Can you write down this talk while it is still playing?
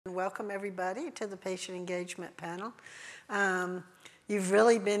Welcome everybody to the patient engagement panel. You've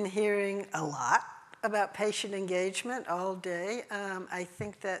really been hearing a lot about patient engagement all day. I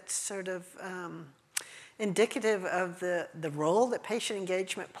think that's sort of indicative of the role that patient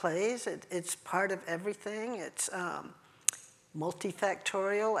engagement plays. It's part of everything. It's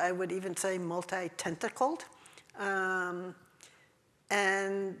multifactorial, I would even say multi-tentacled. And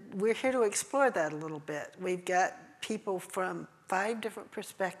we're here to explore that a little bit. We've got people from 5 different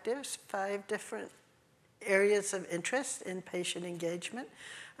perspectives, 5 different areas of interest in patient engagement.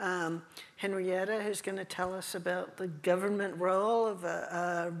 Henrietta, who's going to tell us about the government role of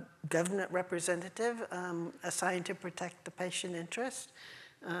a government representative assigned to protect the patient interest.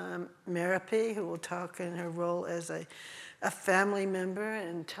 Marapi, who will talk in her role as a family member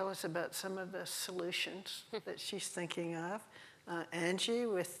and tell us about some of the solutions that she's thinking of. Angie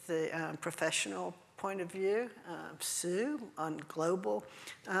with the professional point of view, Sue on global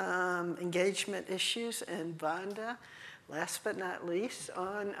engagement issues, and Vonda, last but not least,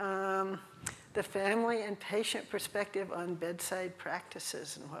 on the family and patient perspective on bedside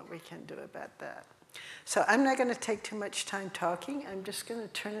practices and what we can do about that. So I'm not going to take too much time talking. I'm just going to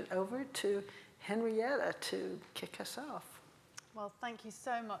turn it over to Henrietta to kick us off. Well, thank you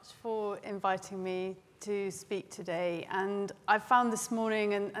so much for inviting me to speak today. And I found this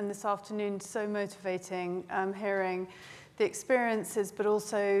morning and this afternoon so motivating hearing the experiences, but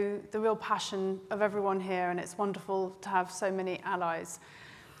also the real passion of everyone here. And it's wonderful to have so many allies.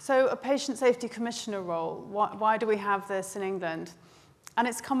 So a patient safety commissioner role, why do we have this in England? And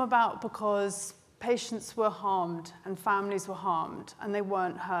it's come about because patients were harmed and families were harmed and they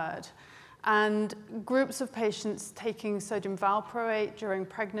weren't heard. And groups of patients taking sodium valproate during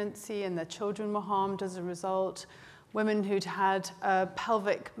pregnancy and their children were harmed as a result. Women who'd had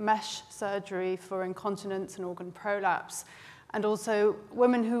pelvic mesh surgery for incontinence and organ prolapse. And also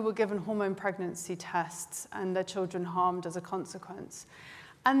women who were given hormone pregnancy tests and their children harmed as a consequence.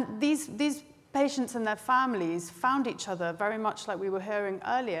 And these patients and their families found each other very much like we were hearing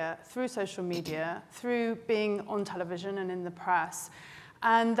earlier through social media, through being on television and in the press.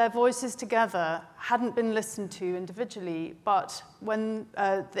 And their voices together hadn't been listened to individually, but when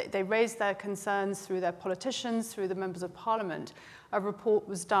they raised their concerns through their politicians, through the members of parliament, a report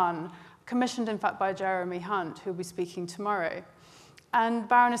was done, commissioned in fact by Jeremy Hunt, who will be speaking tomorrow. And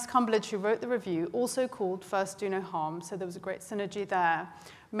Baroness Cumberledge, who wrote the review, also called First Do No Harm, so there was a great synergy there,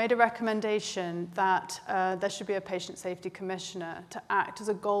 made a recommendation that there should be a patient safety commissioner to act as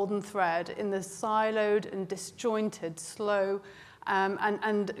a golden thread in the siloed and disjointed, slow,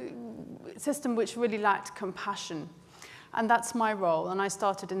 and system which really lacked compassion. And that's my role, and I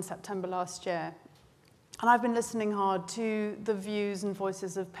started in September last year. And I've been listening hard to the views and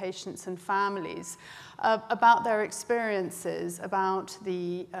voices of patients and families about their experiences, about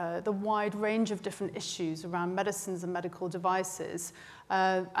the wide range of different issues around medicines and medical devices.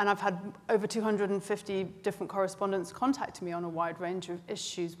 And I've had over 250 different correspondents contact me on a wide range of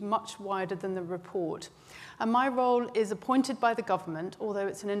issues, much wider than the report. And my role is appointed by the government, although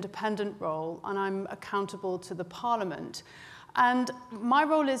it's an independent role, and I'm accountable to the Parliament. And my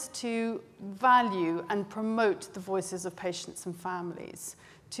role is to value and promote the voices of patients and families,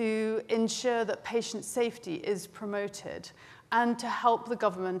 to ensure that patient safety is promoted, and to help the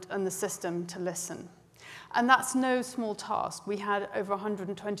government and the system to listen. And that's no small task. We had over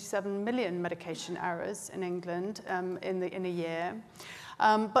 127 million medication errors in England in a year.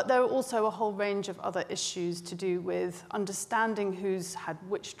 But there are also a whole range of other issues to do with understanding who's had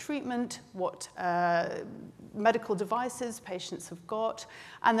which treatment, what medical devices patients have got,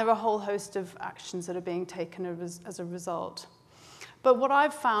 and there are a whole host of actions that are being taken as a result. But what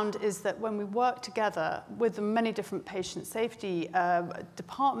I've found is that when we work together with the many different patient safety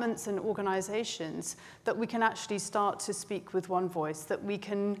departments and organizations, that we can actually start to speak with one voice, that we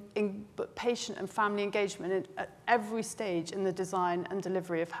can put patient and family engagement at every stage in the design and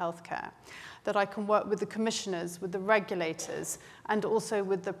delivery of healthcare. That I can work with the commissioners, with the regulators, and also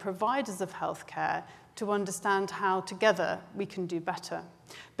with the providers of healthcare to understand how together we can do better.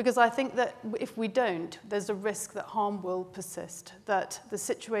 Because I think that if we don't, there's a risk that harm will persist, that the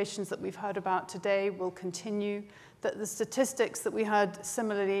situations that we've heard about today will continue, that the statistics that we heard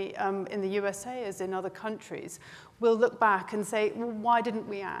similarly in the USA as in other countries will look back and say, well, why didn't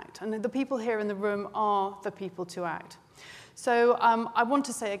we act? And the people here in the room are the people to act. So I want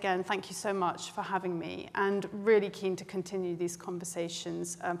to say again, thank you so much for having me, and really keen to continue these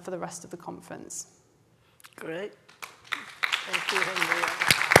conversations for the rest of the conference. Great. Thank you, Henrietta.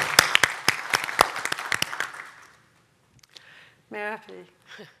 Marapi.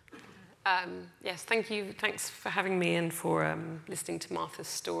 Yes, thank you. Thanks for having me and for listening to Martha's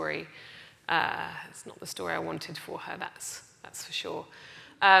story. It's not the story I wanted for her, that's for sure.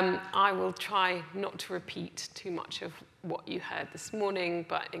 I will try not to repeat too much of what you heard this morning,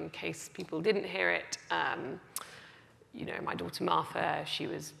 but in case people didn't hear it, you know, my daughter Martha, she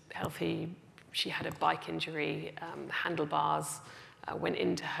was healthy. She had a bike injury. The handlebars went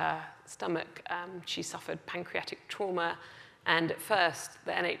into her stomach. She suffered pancreatic trauma. And at first,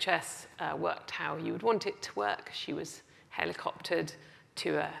 the NHS worked how you would want it to work. She was helicoptered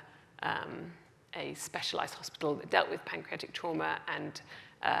to a specialised hospital that dealt with pancreatic trauma, and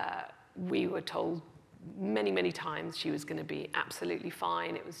we were told many, many times she was going to be absolutely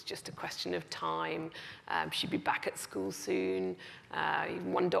fine. It was just a question of time. She'd be back at school soon.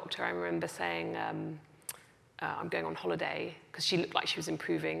 Even one doctor, I remember saying, I'm going on holiday, because she looked like she was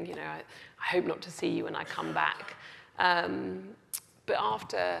improving. You know, I hope not to see you when I come back. But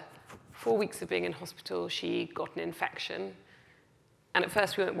after 4 weeks of being in hospital, she got an infection. And at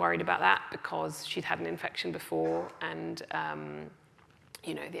first we weren't worried about that because she'd had an infection before, and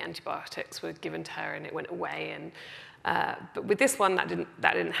you know, the antibiotics were given to her and it went away. And but with this one, that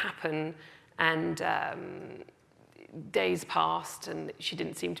didn't happen. And days passed and she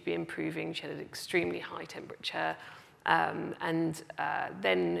didn't seem to be improving. She had an extremely high temperature. And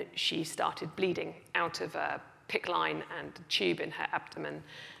then she started bleeding out of a PICC line and a tube in her abdomen.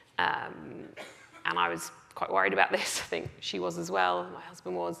 And I was quite worried about this. I think she was as well, my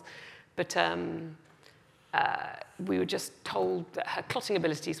husband was. But we were just told that her clotting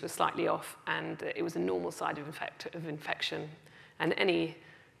abilities were slightly off and it was a normal side of infection. And any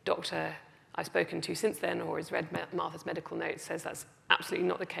doctor I've spoken to since then or has read Martha's medical notes says that's absolutely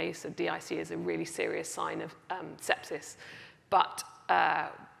not the case. A DIC is a really serious sign of sepsis. But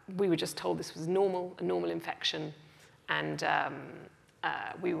we were just told this was normal, a normal infection, and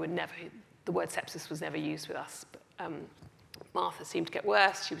we were never, the word sepsis was never used with us. But, Martha seemed to get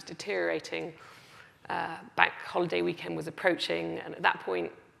worse. She was deteriorating. Bank holiday weekend was approaching, and at that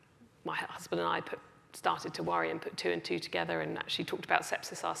point, my husband and I started to worry and put 2 and 2 together and actually talked about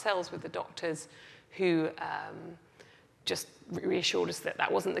sepsis ourselves with the doctors, who just reassured us that that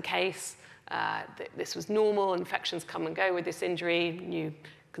wasn't the case, that this was normal. Infections come and go with this injury. New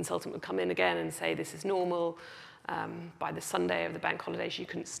consultant would come in again and say, this is normal. By the Sunday of the bank holiday, she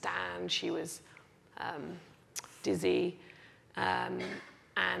couldn't stand. She was dizzy, and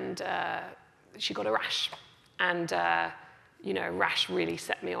she got a rash. And you know, rash really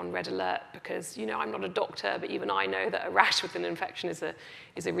set me on red alert because, you know, I'm not a doctor, but even I know that a rash with an infection is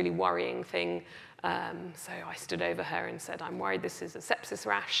a really worrying thing. So I stood over her and said, I'm worried this is a sepsis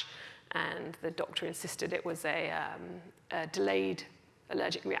rash. And the doctor insisted it was a delayed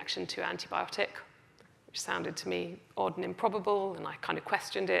allergic reaction to antibiotic, which sounded to me odd and improbable, and I kind of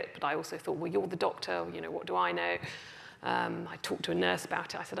questioned it, but I also thought, well, you're the doctor, you know, what do I know? I talked to a nurse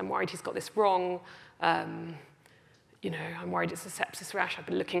about it. I said, I'm worried he's got this wrong. You know, I'm worried it's a sepsis rash. I've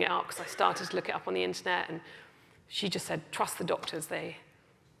been looking it up because I started to look it up on the internet, and she just said, trust the doctors, they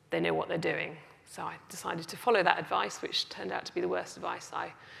know what they're doing. So I decided to follow that advice, which turned out to be the worst advice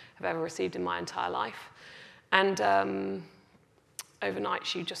I have ever received in my entire life. And overnight,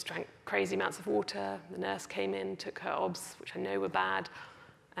 she just drank crazy amounts of water. The nurse came in, took her obs, which I know were bad,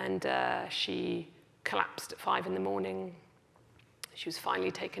 and she collapsed at 5 in the morning. She was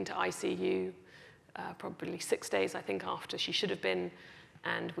finally taken to ICU, probably 6 days, I think, after she should have been,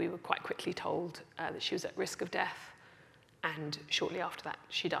 and we were quite quickly told that she was at risk of death, and shortly after that,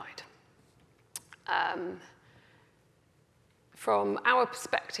 she died. From our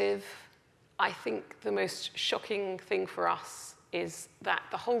perspective, I think the most shocking thing for us is that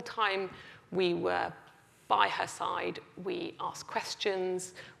the whole time we were by her side, we asked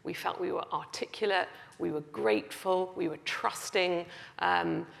questions, we felt we were articulate, we were grateful, we were trusting,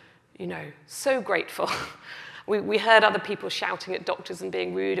 you know, so grateful. We heard other people shouting at doctors and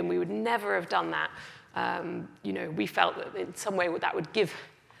being rude, and we would never have done that. You know, we felt that in some way that would give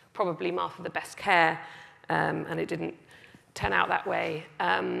probably Martha the best care, and it didn't turn out that way.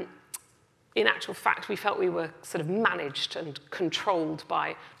 In actual fact, we felt we were sort of managed and controlled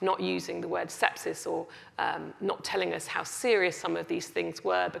by not using the word sepsis or not telling us how serious some of these things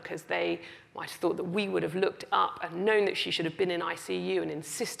were, because they might have thought that we would have looked up and known that she should have been in ICU and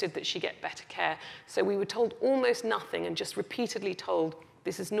insisted that she get better care. So we were told almost nothing and just repeatedly told,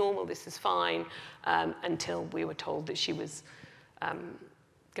 this is normal, this is fine, until we were told that she was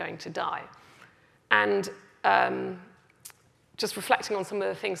going to die. And just reflecting on some of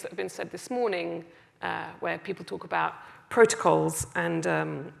the things that have been said this morning, where people talk about protocols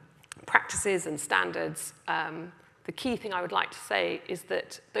and practices and standards, the key thing I would like to say is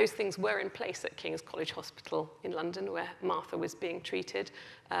that those things were in place at King's College Hospital in London, where Martha was being treated.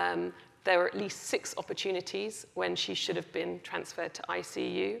 There were at least 6 opportunities when she should have been transferred to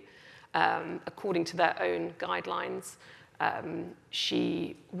ICU. According to their own guidelines,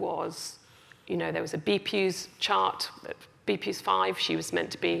 she was, there was a BPUS chart, BPUS 5, she was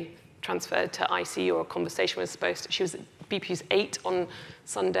meant to be transferred to ICU, or a conversation was supposed to, she was at BPUS 8 on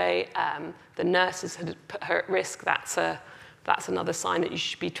Sunday. The nurses had put her at risk. That's another sign that you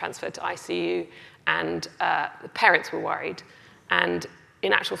should be transferred to ICU. And the parents were worried. And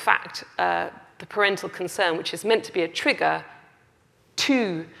in actual fact, the parental concern, which is meant to be a trigger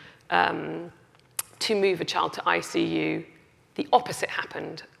to move a child to ICU, the opposite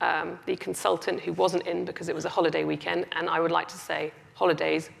happened. The consultant, who wasn't in because it was a holiday weekend, and I would like to say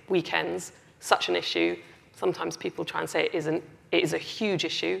holidays, weekends, such an issue. Sometimes people try and say it isn't. It is a huge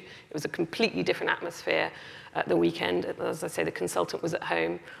issue. It was a completely different atmosphere at the weekend. As I say, the consultant was at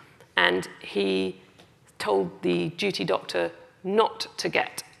home, and he told the duty doctor not to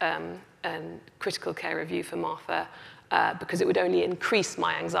get a critical care review for Martha because it would only increase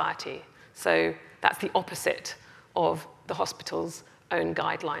my anxiety. So that's the opposite of the hospital's own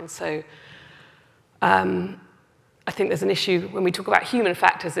guidelines. So I think there's an issue when we talk about human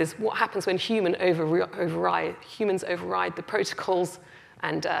factors, is what happens when humans override the protocols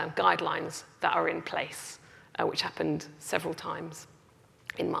and guidelines that are in place, which happened several times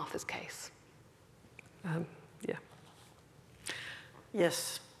in Martha's case. Yeah.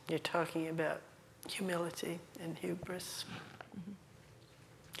 Yes, you're talking about humility and hubris.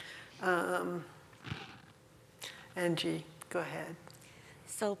 Angie, go ahead.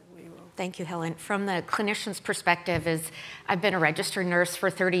 So, thank you, Helen. From the clinician's perspective, I've been a registered nurse for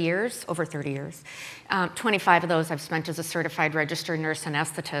 30 years, over 30 years. 25 of those I've spent as a certified registered nurse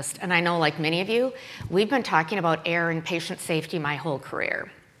anesthetist. And I know, like many of you, we've been talking about air and patient safety my whole career.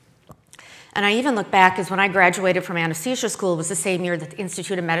 And I even look back as when I graduated from anesthesia school, it was the same year that the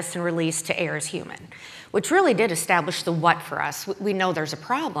Institute of Medicine released To Err is Human, which really did establish the what for us. We know there's a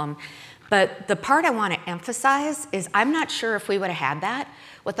problem, but the part I want to emphasize is I'm not sure if we would have had that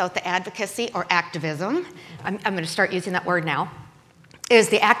without the advocacy or activism. I'm going to start using that word now, is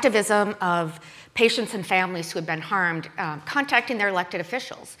the activism of patients and families who have been harmed, contacting their elected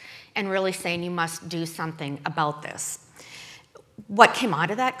officials and really saying you must do something about this. What came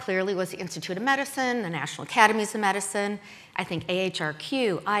out of that clearly was the Institute of Medicine, the National Academies of Medicine, I think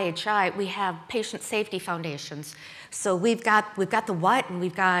AHRQ, IHI, we have patient safety foundations. So we've got the what and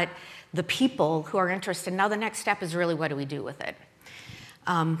we've got the people who are interested. Now the next step is really what do we do with it?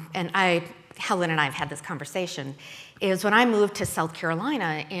 Helen and I have had this conversation, is when I moved to South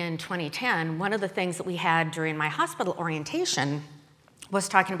Carolina in 2010, one of the things that we had during my hospital orientation was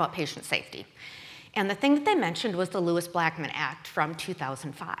talking about patient safety. And the thing that they mentioned was the Lewis-Blackman Act from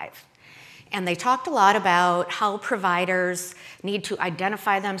 2005. And they talked a lot about how providers need to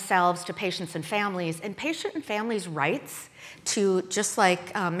identify themselves to patients and patient and families' rights to, just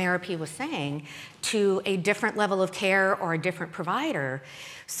like Maripy was saying, to a different level of care or a different provider.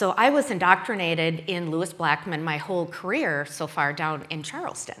 So I was indoctrinated in Lewis-Blackman my whole career so far down in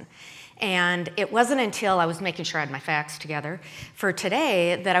Charleston. And it wasn't until I was making sure I had my facts together for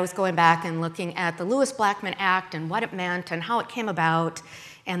today that I was going back and looking at the Lewis-Blackman Act and what it meant and how it came about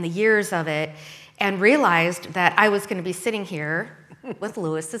and the years of it, and realized that I was going to be sitting here with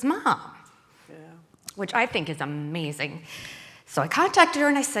Lewis's mom, which I think is amazing. So I contacted her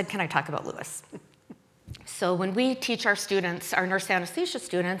and I said, can I talk about Lewis? So when we teach our students, our nurse anesthesia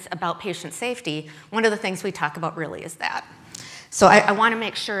students, about patient safety, one of the things we talk about really is that. So I want to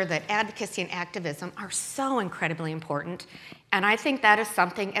make sure that advocacy and activism are so incredibly important, and I think that is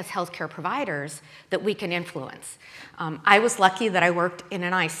something as healthcare providers that we can influence. I was lucky that I worked in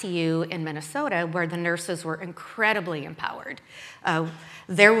an ICU in Minnesota where the nurses were incredibly empowered.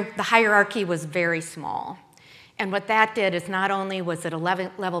 The hierarchy was very small, and what that did is not only was it a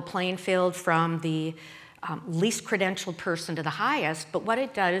level playing field from the least credentialed person to the highest, but what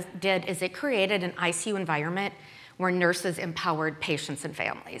it did is it created an ICU environment where nurses empowered patients and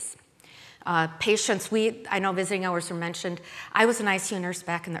families. I know visiting hours were mentioned. I was an ICU nurse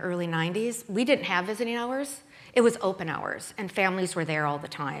back in the early 90s. We didn't have visiting hours. It was open hours, and families were there all the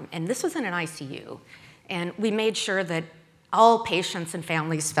time. And this was in an ICU. And we made sure that all patients and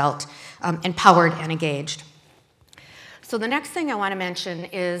families felt empowered and engaged. So the next thing I want to mention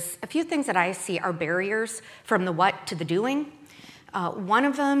is a few things that I see are barriers from the what to the doing. One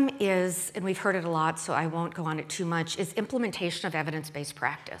of them is, and we've heard it a lot, so I won't go on it too much, is implementation of evidence-based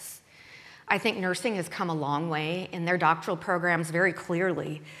practice. I think nursing has come a long way. In their doctoral programs, very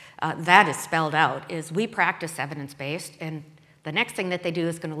clearly, that is spelled out, is we practice evidence-based, and the next thing that they do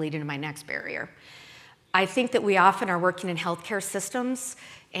is going to lead into my next barrier. I think that we often are working in healthcare systems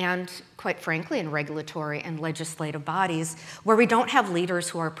and, quite frankly, in regulatory and legislative bodies where we don't have leaders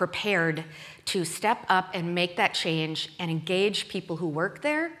who are prepared to step up and make that change and engage people who work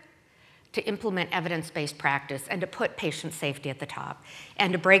there to implement evidence-based practice and to put patient safety at the top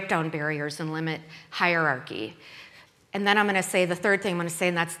and to break down barriers and limit hierarchy. And then I'm going to say the third thing I'm going to say,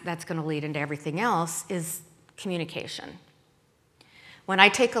 and that's going to lead into everything else, is communication. When I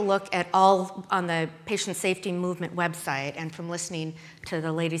take a look at all on the Patient Safety Movement website and from listening to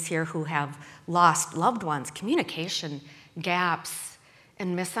the ladies here who have lost loved ones, communication gaps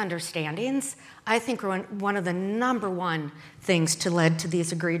and misunderstandings, I think are one of the #1 things to lead to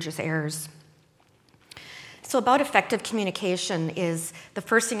these egregious errors. So about effective communication is the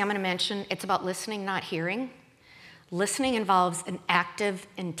first thing I'm going to mention. It's about listening, not hearing. Listening involves an active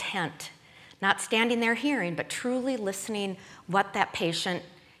intent. Not standing there hearing, but truly listening what that patient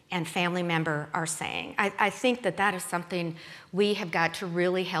and family member are saying. I think that that is something we have got to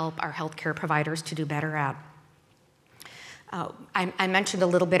really help our healthcare providers to do better at. I mentioned a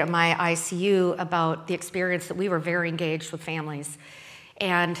little bit at my ICU about the experience that we were very engaged with families.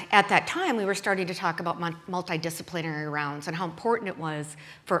 And at that time, we were starting to talk about multidisciplinary rounds and how important it was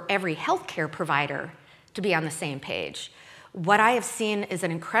for every healthcare provider to be on the same page. What I have seen is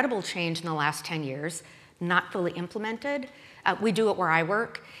an incredible change in the last 10 years, not fully implemented. We do it where I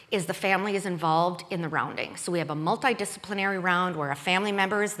work, is the family is involved in the rounding. So we have a multidisciplinary round where a family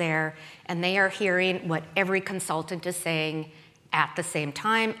member is there and they are hearing what every consultant is saying at the same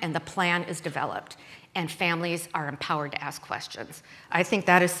time, and the plan is developed, and families are empowered to ask questions. I think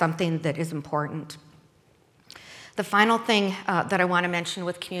that is something that is important. The final thing that I want to mention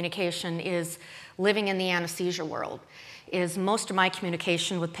with communication is living in the anesthesia world. Is most of my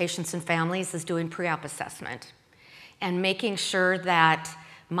communication with patients and families is doing pre-op assessment and making sure that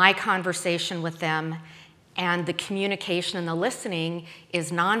my conversation with them and the communication and the listening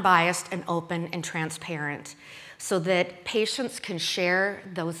is non-biased and open and transparent so that patients can share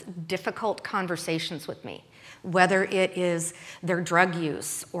those difficult conversations with me, whether it is their drug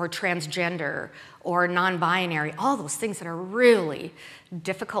use or transgender or non-binary, all those things that are really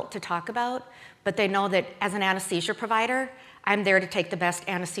difficult to talk about. But they know that as an anesthesia provider, I'm there to take the best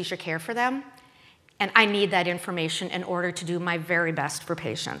anesthesia care for them, and I need that information in order to do my very best for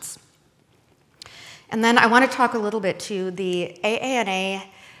patients. And then I want to talk a little bit to the AANA,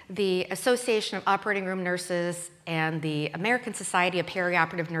 the Association of Operating Room Nurses, and the American Society of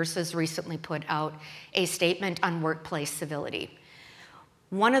Perioperative Nurses recently put out a statement on workplace civility.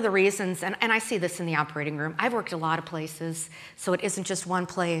 One of the reasons, and I see this in the operating room, I've worked a lot of places, so it isn't just one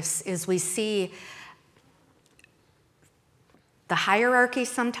place, is we see the hierarchy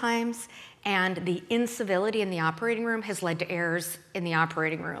sometimes, and the incivility in the operating room has led to errors in the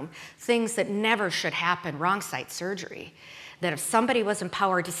operating room. Things that never should happen, wrong site surgery. That if somebody was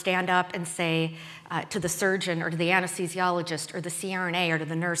empowered to stand up and say to the surgeon or to the anesthesiologist or the CRNA or to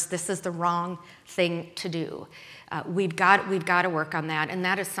the nurse, this is the wrong thing to do. We've got to work on that, and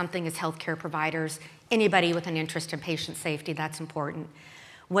that is something as healthcare providers, anybody with an interest in patient safety, that's important.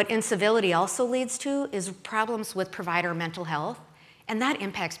 What incivility also leads to is problems with provider mental health, and that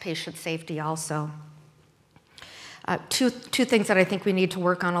impacts patient safety also. Two things that I think we need to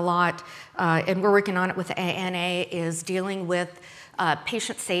work on a lot, and we're working on it with the ANA, is dealing with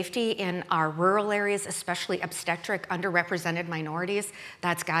patient safety in our rural areas, especially obstetric underrepresented minorities.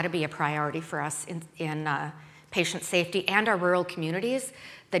 That's got to be a priority for us in patient safety, and our rural communities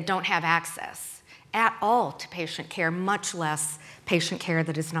that don't have access at all to patient care, much less patient care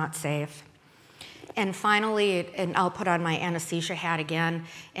that is not safe. And finally, and I'll put on my anesthesia hat again,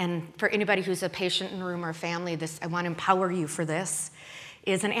 and for anybody who's a patient in the room or a family, I want to empower you for this,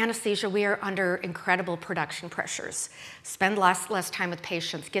 is in anesthesia, we are under incredible production pressures. Spend less time with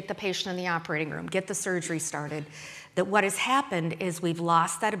patients, get the patient in the operating room, get the surgery started. That what has happened is we've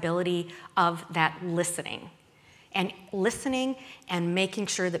lost that ability of that listening. And listening and making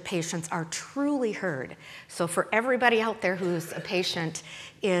sure that patients are truly heard. So for everybody out there who's a patient,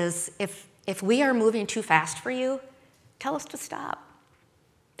 is if we are moving too fast for you, tell us to stop.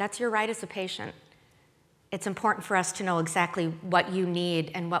 That's your right as a patient. It's important for us to know exactly what you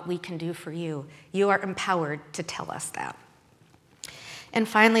need and what we can do for you. You are empowered to tell us that. And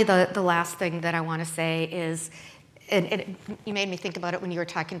finally, the last thing that I want to say is, and you made me think about it when you were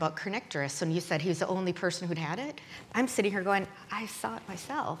talking about kernicterus, and you said he was the only person who'd had it. I'm sitting here going, I saw it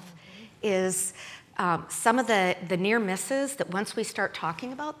myself. Is some of the near misses that once we start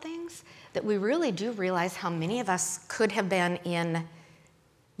talking about things, that we really do realize how many of us could have been in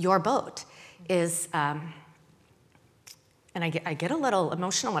your boat is, and I get a little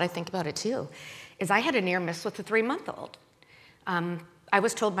emotional when I think about it too, is I had a near miss with a 3-month-old. I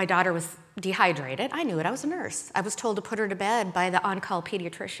was told my daughter was dehydrated. I knew it, I was a nurse. I was told to put her to bed by the on-call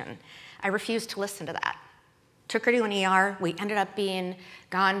pediatrician. I refused to listen to that. Took her to an ER. We ended up being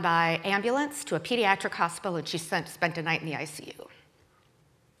gone by ambulance to a pediatric hospital, and she spent a night in the ICU.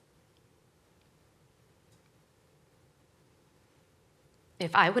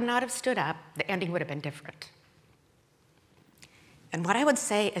 If I would not have stood up, the ending would have been different. And what I would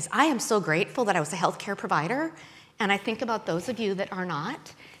say is I am so grateful that I was a healthcare provider, and I think about those of you that are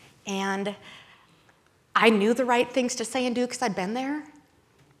not, and I knew the right things to say and do because I'd been there,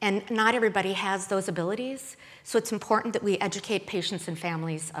 and not everybody has those abilities, so it's important that we educate patients and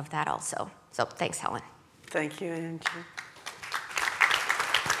families of that also. So thanks, Helen. Thank you, Angie.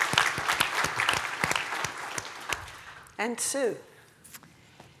 And Sue.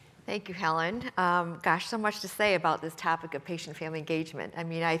 Thank you, Helen. Gosh, so much to say about this topic of patient-family engagement. I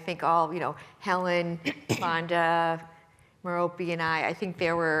mean, I think all, Helen, Fonda, Merope, and I think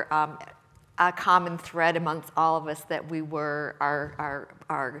there were a common thread amongst all of us that we were,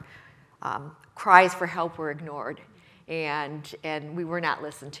 our cries for help were ignored, and we were not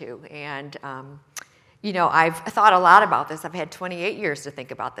listened to. And I've thought a lot about this. I've had 28 years to think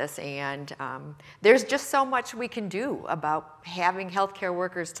about this, and there's just so much we can do about having healthcare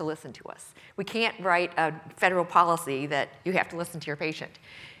workers to listen to us. We can't write a federal policy that you have to listen to your patient.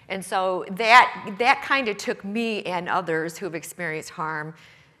 And so that kind of took me and others who have experienced harm,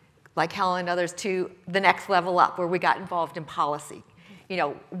 like Helen and others, to the next level up where we got involved in policy.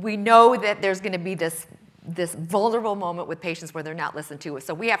 We know that there's going to be this vulnerable moment with patients where they're not listened to.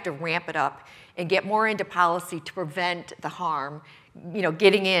 So we have to ramp it up and get more into policy to prevent the harm,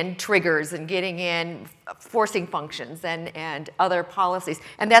 getting in triggers and getting in forcing functions and other policies.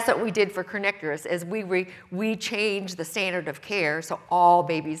 And that's what we did for Kernicterus, is we changed the standard of care so all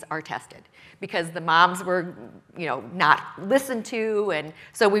babies are tested because the moms were, not listened to, and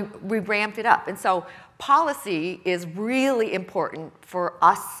so we ramped it up. And so policy is really important for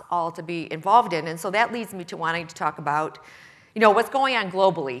us all to be involved in. And so that leads me to wanting to talk about, what's going on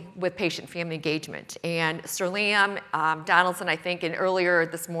globally with patient-family engagement. And Sir Liam Donaldson, I think, and earlier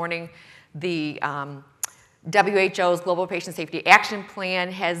this morning, the WHO's Global Patient Safety Action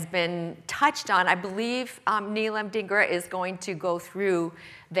Plan has been touched on. I believe Neelam Dhingra is going to go through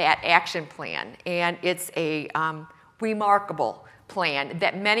that action plan. And it's a remarkable plan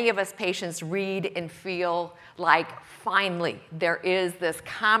that many of us patients read and feel like, finally, there is this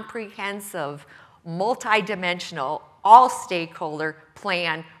comprehensive, multidimensional, all-stakeholder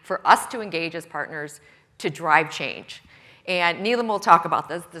plan for us to engage as partners to drive change. And Neelam will talk about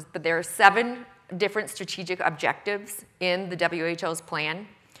this, but there are 7 different strategic objectives in the WHO's plan.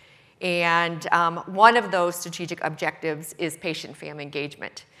 And one of those strategic objectives is patient-family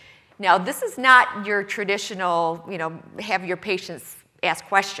engagement. Now, this is not your traditional, have your patients ask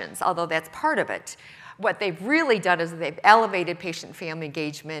questions, although that's part of it. What they've really done is they've elevated patient-family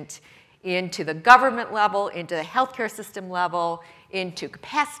engagement into the government level, into the healthcare system level, into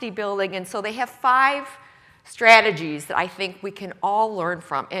capacity building. And so they have 5 strategies that I think we can all learn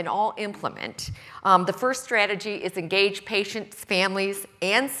from and all implement. The first strategy is engage patients, families,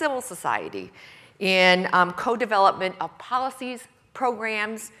 and civil society in co-development of policies,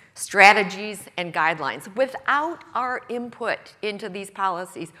 programs, strategies, and guidelines. Without our input into these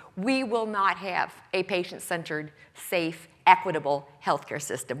policies, we will not have a patient-centered, safe, equitable healthcare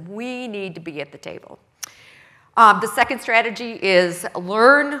system. We need to be at the table. The second strategy is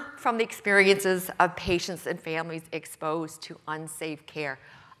learn from the experiences of patients and families exposed to unsafe care.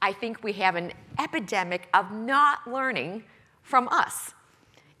 I think we have an epidemic of not learning from us.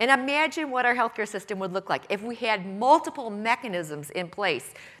 And imagine what our healthcare system would look like if we had multiple mechanisms in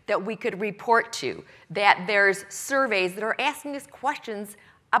place that we could report to, that there's surveys that are asking us questions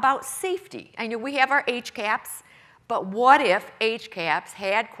about safety. I know we have our HCAHPS, but what if HCAHPS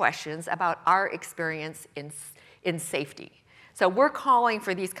had questions about our experience in safety? So we're calling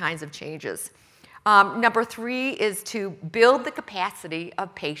for these kinds of changes. Number 3 is to build the capacity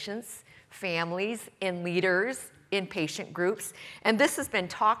of patients, families, and leaders in patient groups. And this has been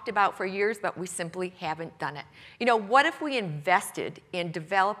talked about for years, but we simply haven't done it. What if we invested in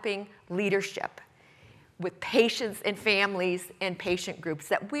developing leadership with patients and families and patient groups,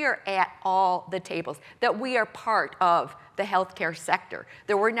 that we are at all the tables, that we are part of the healthcare sector.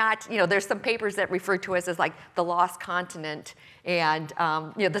 That we're not, there's some papers that refer to us as like the lost continent and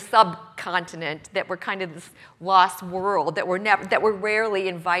the subcontinent, that we're kind of this lost world, that we're rarely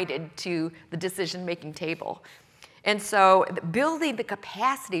invited to the decision-making table. And so building the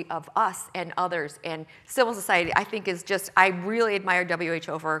capacity of us and others and civil society, I think is just, I really admire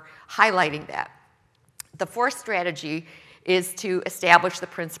WHO for highlighting that. The fourth strategy is to establish the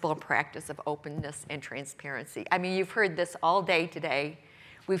principle and practice of openness and transparency. I mean, you've heard this all day today.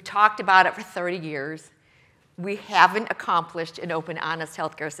 We've talked about it for 30 years. We haven't accomplished an open, honest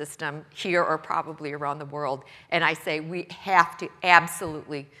healthcare system here or probably around the world. And I say we have to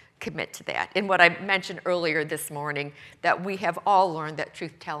absolutely commit to that. And what I mentioned earlier this morning, that we have all learned that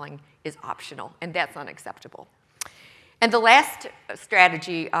truth-telling is optional, and that's unacceptable. And the last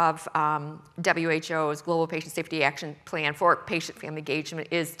strategy of WHO's Global Patient Safety Action Plan for patient-family engagement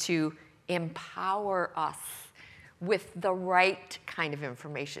is to empower us with the right kind of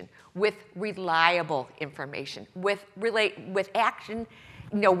information, with reliable information, with action,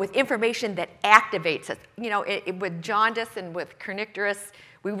 with information that activates us. With jaundice and with kernicterus,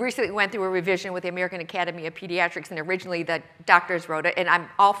 we recently went through a revision with the American Academy of Pediatrics, and originally the doctors wrote it, and I'm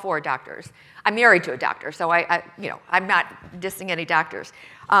all for doctors. I'm married to a doctor, so I'm not dissing any doctors.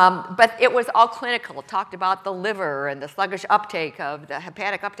 But it was all clinical. It talked about the liver and the sluggish uptake of the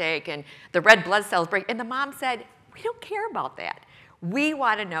hepatic uptake and the red blood cells break. And the mom said, we don't care about that. We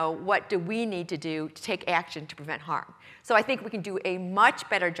want to know, what do we need to do to take action to prevent harm? So I think we can do a much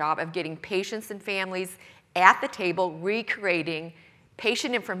better job of getting patients and families at the table, recreating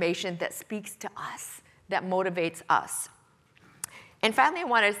patient information that speaks to us, that motivates us. And finally, I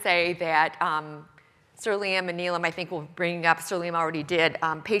want to say that Sir Liam and Neelam, I think, will bring up, Sir Liam already did,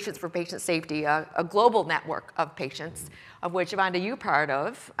 Patients for Patient Safety, a global network of patients, of which, Amanda, you're part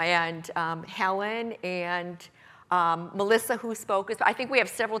of, and Helen and Melissa, who spoke. I think we have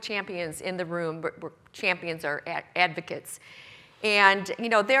several champions in the room. Champions are advocates. And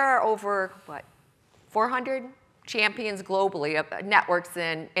there are over, 400 champions globally of networks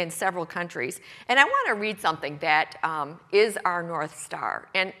in several countries. And I want to read something that is our North Star.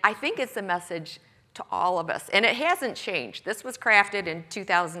 And I think it's a message to all of us. And it hasn't changed. This was crafted in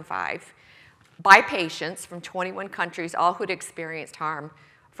 2005 by patients from 21 countries, all who'd experienced harm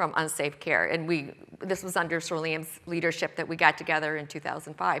from unsafe care. And this was under Sir Liam's leadership that we got together in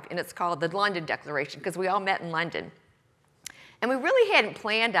 2005. And it's called the London Declaration, because we all met in London. And we really hadn't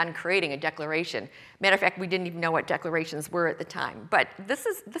planned on creating a declaration. Matter of fact, we didn't even know what declarations were at the time. But this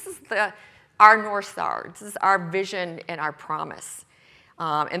is our North Star. This is our vision and our promise.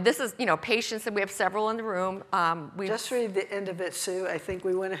 And this is, patients, and we have several in the room. Just read the end of it, Sue. I think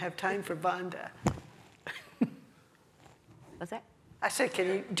we want to have time for Vonda. What's that? I said, can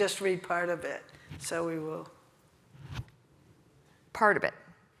you just read part of it? So we will. Part of it.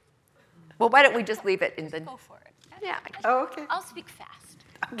 Well, why don't we just leave it in the... Go for it. Yeah. Oh, okay. I'll speak fast.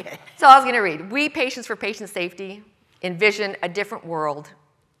 Okay. So I was going to read. We, Patients for Patient Safety, envision a different world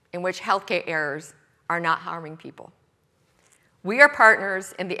in which healthcare errors are not harming people. We are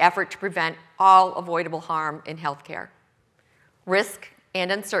partners in the effort to prevent all avoidable harm in healthcare. Risk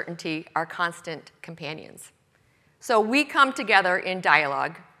and uncertainty are constant companions. So we come together in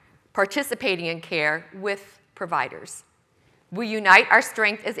dialogue, participating in care with providers. We unite our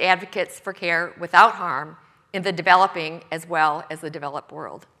strength as advocates for care without harm in the developing as well as the developed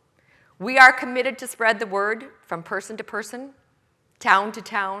world. We are committed to spread the word from person to person, town to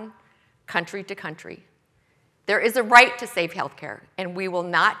town, country to country. There is a right to safe healthcare, and we will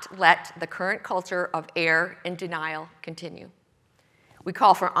not let the current culture of error and denial continue. We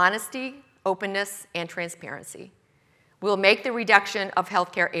call for honesty, openness, and transparency. We will make the reduction of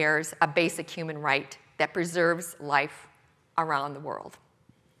healthcare errors a basic human right that preserves life around the world.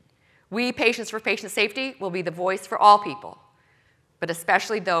 We, Patients for Patient Safety, will be the voice for all people, but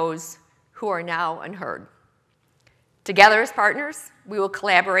especially those who are now unheard. Together as partners, we will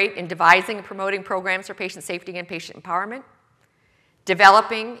collaborate in devising and promoting programs for patient safety and patient empowerment,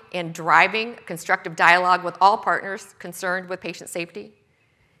 developing and driving constructive dialogue with all partners concerned with patient safety,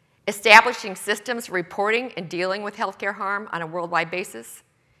 establishing systems for reporting and dealing with healthcare harm on a worldwide basis,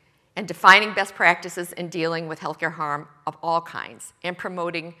 and defining best practices in dealing with healthcare harm of all kinds, and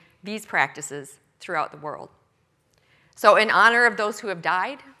promoting these practices throughout the world. So in honor of those who have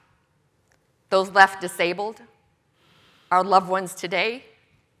died, those left disabled, our loved ones today,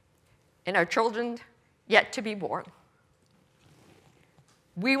 and our children yet to be born,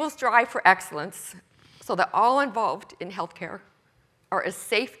 we will strive for excellence so that all involved in healthcare are as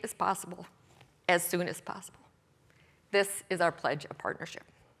safe as possible as soon as possible. This is our pledge of partnership.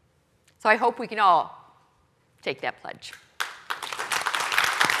 So I hope we can all take that pledge.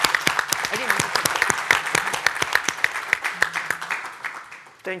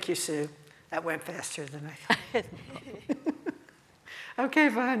 Thank you, Sue. That went faster than I thought. Okay,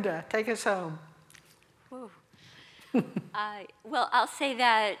 Vonda, take us home. Well, I'll say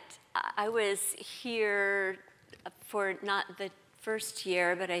that I was here for not the first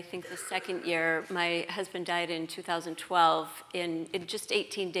year, but I think the second year. My husband died in 2012. In just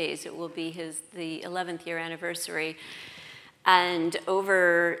 18 days, it will be the 11th year anniversary. And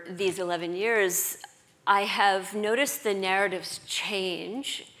over these 11 years, I have noticed the narratives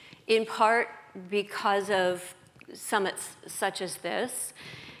change, in part because of summits such as this.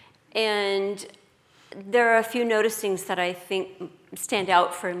 And there are a few noticings that I think stand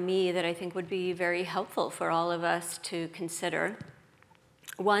out for me that I think would be very helpful for all of us to consider.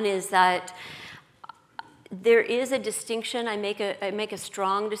 One is that there is a distinction, I make a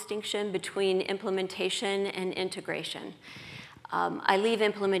strong distinction between implementation and integration. I leave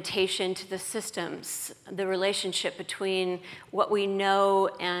implementation to the systems, the relationship between what we know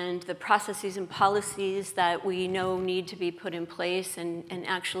and the processes and policies that we know need to be put in place and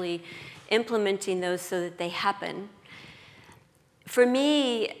actually implementing those so that they happen. For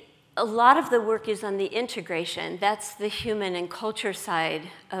me, a lot of the work is on the integration. That's the human and culture side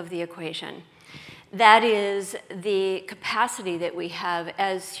of the equation. That is the capacity that we have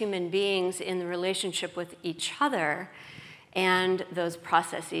as human beings in the relationship with each other and those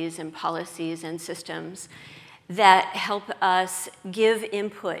processes and policies and systems that help us give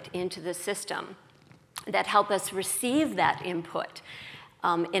input into the system, that help us receive that input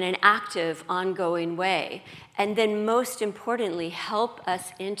in an active, ongoing way, and then most importantly, help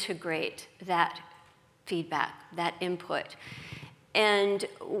us integrate that feedback, that input. And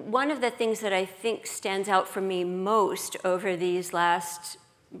one of the things that I think stands out for me most over these last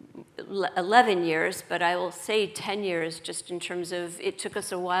 11 years, but I will say 10 years, just in terms of it took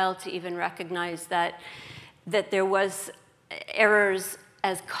us a while to even recognize that there was errors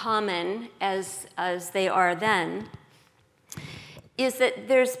as common as they are then, is that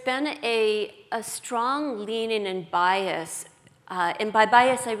there's been a strong leaning and bias. And by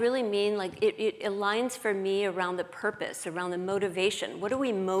bias, I really mean like it aligns for me around the purpose, around the motivation. What are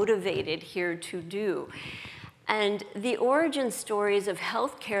we motivated here to do? And the origin stories of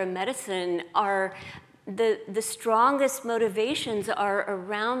healthcare and medicine are the strongest motivations are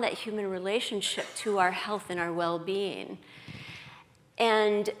around that human relationship to our health and our well-being.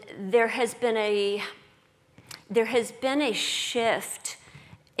 And there has been a shift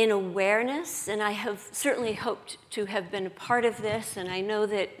in awareness, and I have certainly hoped to have been a part of this, and I know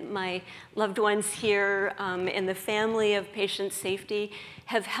that my loved ones here in the family of patient safety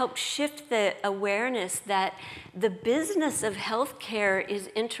have helped shift the awareness that the business of healthcare is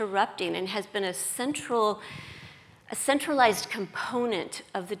interrupting and has been a centralized component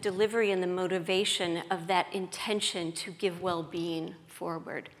of the delivery and the motivation of that intention to give well-being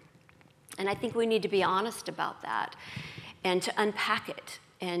forward. And I think we need to be honest about that and to unpack it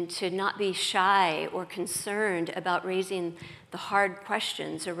and to not be shy or concerned about raising the hard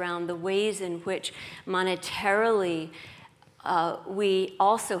questions around the ways in which monetarily we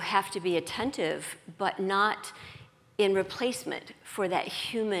also have to be attentive, but not in replacement for that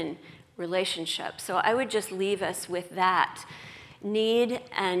human relationship. So I would just leave us with that need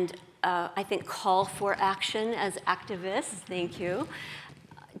and I think call for action as activists, thank you,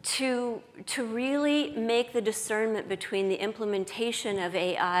 to really make the discernment between the implementation of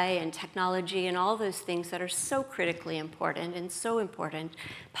AI and technology and all those things that are so critically important and so important,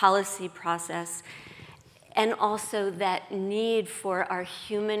 policy process, and also that need for our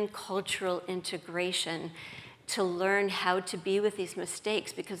human cultural integration to learn how to be with these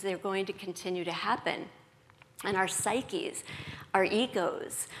mistakes because they're going to continue to happen. And our psyches, our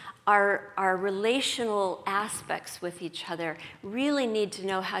egos, our relational aspects with each other really need to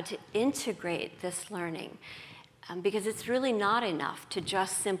know how to integrate this learning because it's really not enough to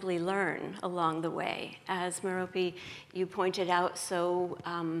just simply learn along the way. As Merope, you pointed out so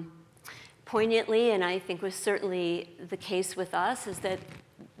poignantly, and I think was certainly the case with us, is that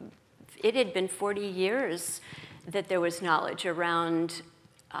it had been 40 years that there was knowledge around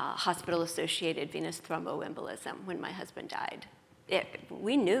hospital-associated venous thromboembolism when my husband died.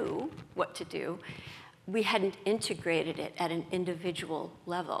 We knew what to do. We hadn't integrated it at an individual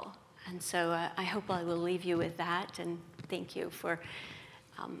level. And so I hope I will leave you with that, and thank you for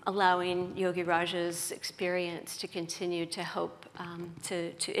allowing Yogi Raja's experience to continue to help,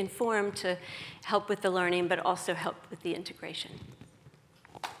 to inform, to help with the learning, but also help with the integration.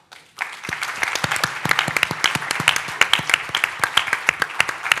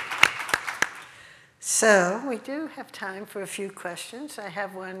 So we do have time for a few questions. I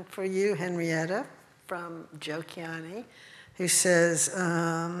have one for you, Henrietta, from Joe Chiani, who says,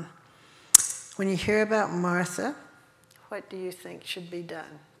 when you hear about Martha, what do you think should be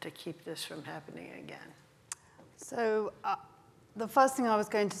done to keep this from happening again? So the first thing I was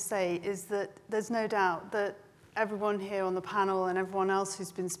going to say is that there's no doubt that everyone here on the panel and everyone else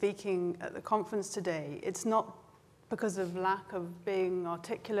who's been speaking at the conference today, it's not because of lack of being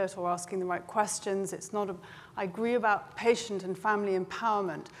articulate or asking the right questions. It's not I agree about patient and family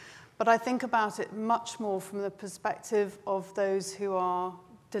empowerment, but I think about it much more from the perspective of those who are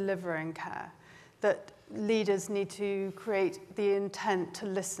delivering care, that leaders need to create the intent to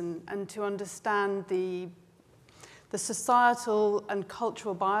listen and to understand the societal and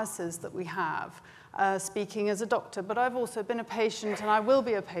cultural biases that we have, speaking as a doctor, but I've also been a patient and I will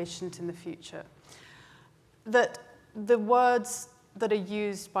be a patient in the future. That the words that are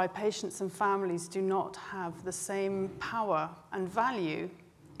used by patients and families do not have the same power and value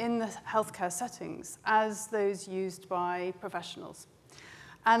in the healthcare settings as those used by professionals.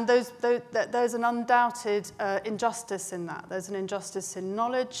 And there's an undoubted injustice in that. There's an injustice in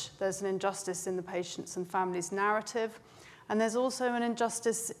knowledge, there's an injustice in the patients and families' narrative, and there's also an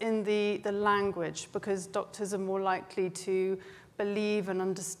injustice in the language, because doctors are more likely to believe and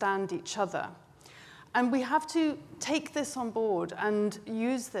understand each other. And we have to take this on board and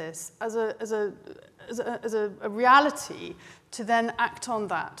use this as a reality to then act on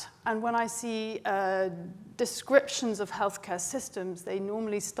that. And when I see descriptions of healthcare systems, they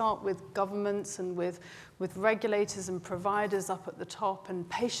normally start with governments and with regulators and providers up at the top and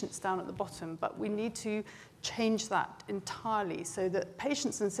patients down at the bottom. But we need to change that entirely so that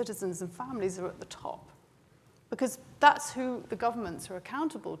patients and citizens and families are at the top, because that's who the governments are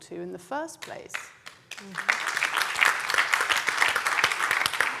accountable to in the first place.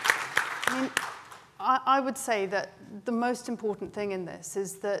 I mean, I would say that the most important thing in this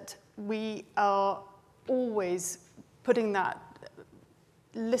is that we are always putting that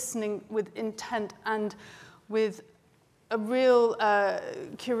listening with intent and with a real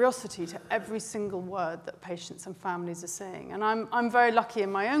curiosity to every single word that patients and families are saying. And I'm very lucky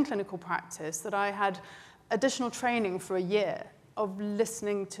in my own clinical practice that I had additional training for a year of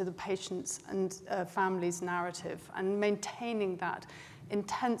listening to the patients and families' narrative and maintaining that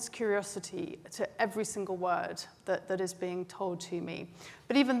intense curiosity to every single word that is being told to me.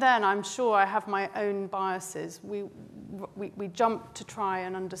 But even then, I'm sure I have my own biases. We jump to try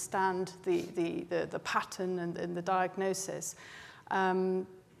and understand the pattern and the diagnosis, and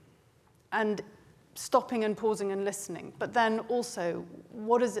stopping and pausing and listening. But then also,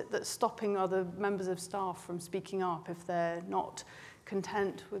 what is it that's stopping other members of staff from speaking up if they're not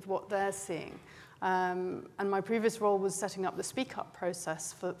content with what they're seeing? And my previous role was setting up the Speak Up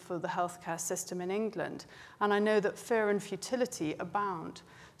process for the healthcare system in England. And I know that fear and futility abound.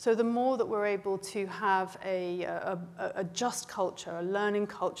 So the more that we're able to have a just culture, a learning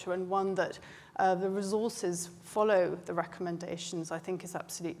culture, and one that the resources follow the recommendations, I think is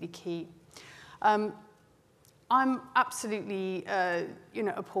absolutely key. I'm absolutely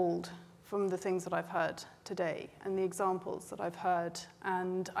appalled from the things that I've heard today and the examples that I've heard.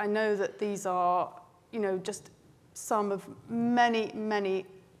 And I know that these are, just some of many, many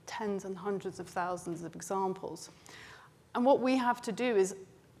tens and hundreds of thousands of examples. And what we have to do is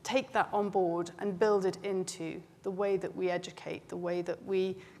take that on board and build it into the way that we educate, the way that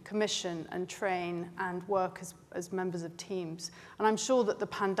we commission and train and work as members of teams. And I'm sure that the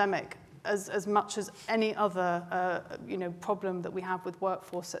pandemic, as much as any other problem that we have with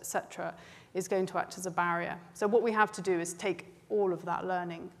workforce, etc., is going to act as a barrier. So what we have to do is take all of that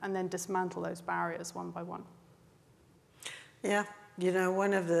learning and then dismantle those barriers one by one. Yeah,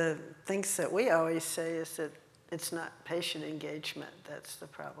 one of the things that we always say is that it's not patient engagement that's the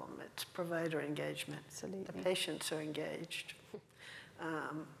problem, it's provider engagement. Absolutely. The patients are engaged,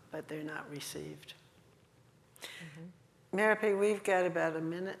 but they're not received. Mm-hmm. Maripi, we've got about a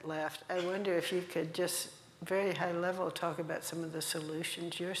minute left. I wonder if you could just very high level talk about some of the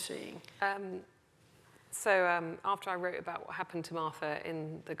solutions you're seeing. After I wrote about what happened to Martha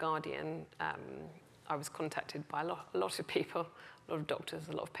in The Guardian, I was contacted by a lot of people, a lot of doctors,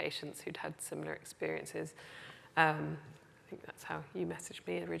 a lot of patients who'd had similar experiences. I think that's how you messaged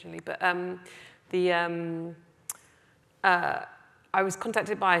me originally. But I was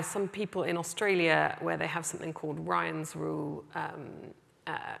contacted by some people in Australia where they have something called Ryan's Rule.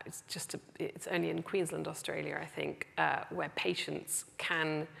 It's only in Queensland, Australia, I think, where patients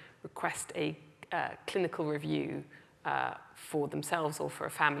can request a clinical review for themselves or for a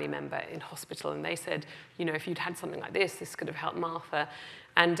family member in hospital. And they said, if you'd had something like this could have helped Martha.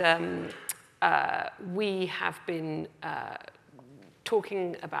 And we have been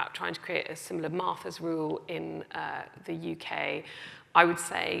talking about trying to create a similar Martha's Rule in the UK. I would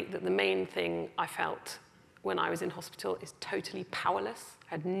say that the main thing I felt when I was in hospital is totally powerless.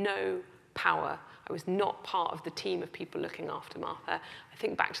 I had no power. I was not part of the team of people looking after Martha. I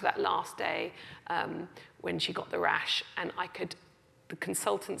think back to that last day when she got the rash, and the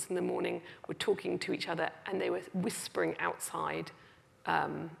consultants in the morning were talking to each other, and they were whispering outside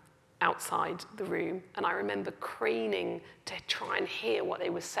the room, and I remember craning to try and hear what they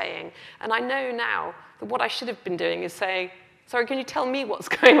were saying. And I know now that what I should have been doing is saying, sorry, can you tell me what's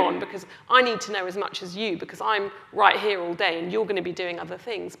going on? Because I need to know as much as you, because I'm right here all day and you're going to be doing other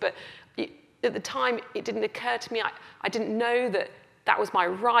things. But at the time, it didn't occur to me. I didn't know that that was my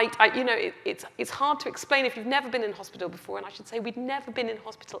right. It's hard to explain if you've never been in hospital before, and I should say we'd never been in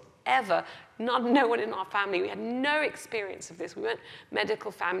hospital ever. No one in our family. We had no experience of this. We weren't medical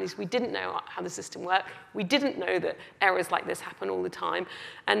families. We didn't know how the system worked. We didn't know that errors like this happen all the time.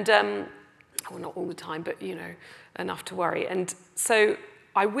 And, well, not all the time, but, enough to worry. And so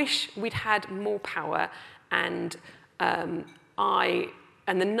I wish we'd had more power, and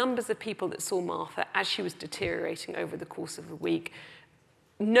and the numbers of people that saw Martha as she was deteriorating over the course of the week,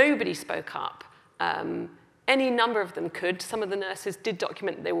 nobody spoke up. Any number of them could. Some of the nurses did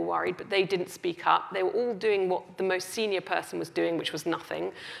document that they were worried, but they didn't speak up. They were all doing what the most senior person was doing, which was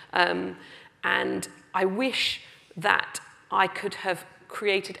nothing. And I wish that I could have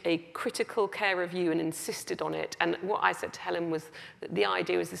created a critical care review and insisted on it. And what I said to Helen was that the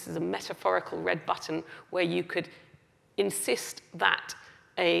idea was this is a metaphorical red button where you could insist that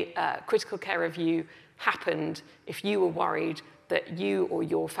a critical care review happened if you were worried that you or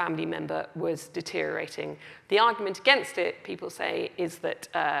your family member was deteriorating. The argument against it, people say, is that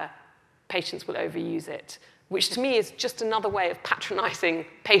patients will overuse it, which to me is just another way of patronizing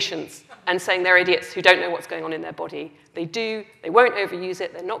patients and saying they're idiots who don't know what's going on in their body. They do, they won't overuse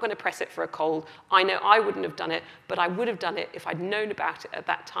it, they're not going to press it for a cold. I know I wouldn't have done it, but I would have done it if I'd known about it at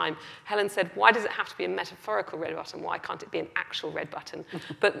that time. Helen said, why does it have to be a metaphorical red button? Why can't it be an actual red button?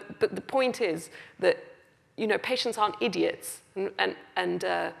 But the point is that patients aren't idiots, and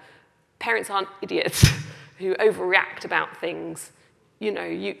parents aren't idiots who overreact about things. You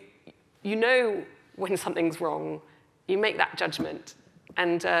know when something's wrong, you make that judgment,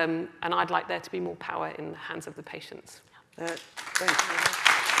 and I'd like there to be more power in the hands of the patients. Thank you.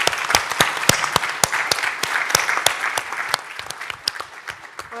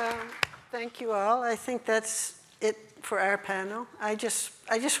 Well, thank you all. I think that's it for our panel. I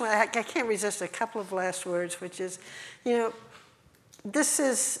can't resist a couple of last words, which is, this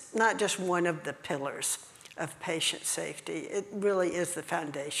is not just one of the pillars of patient safety. It really is the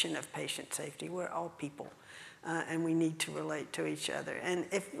foundation of patient safety. We're all people, and we need to relate to each other. And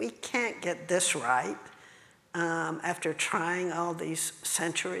if we can't get this right, after trying all these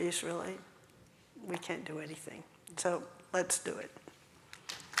centuries, really, we can't do anything. So let's do it.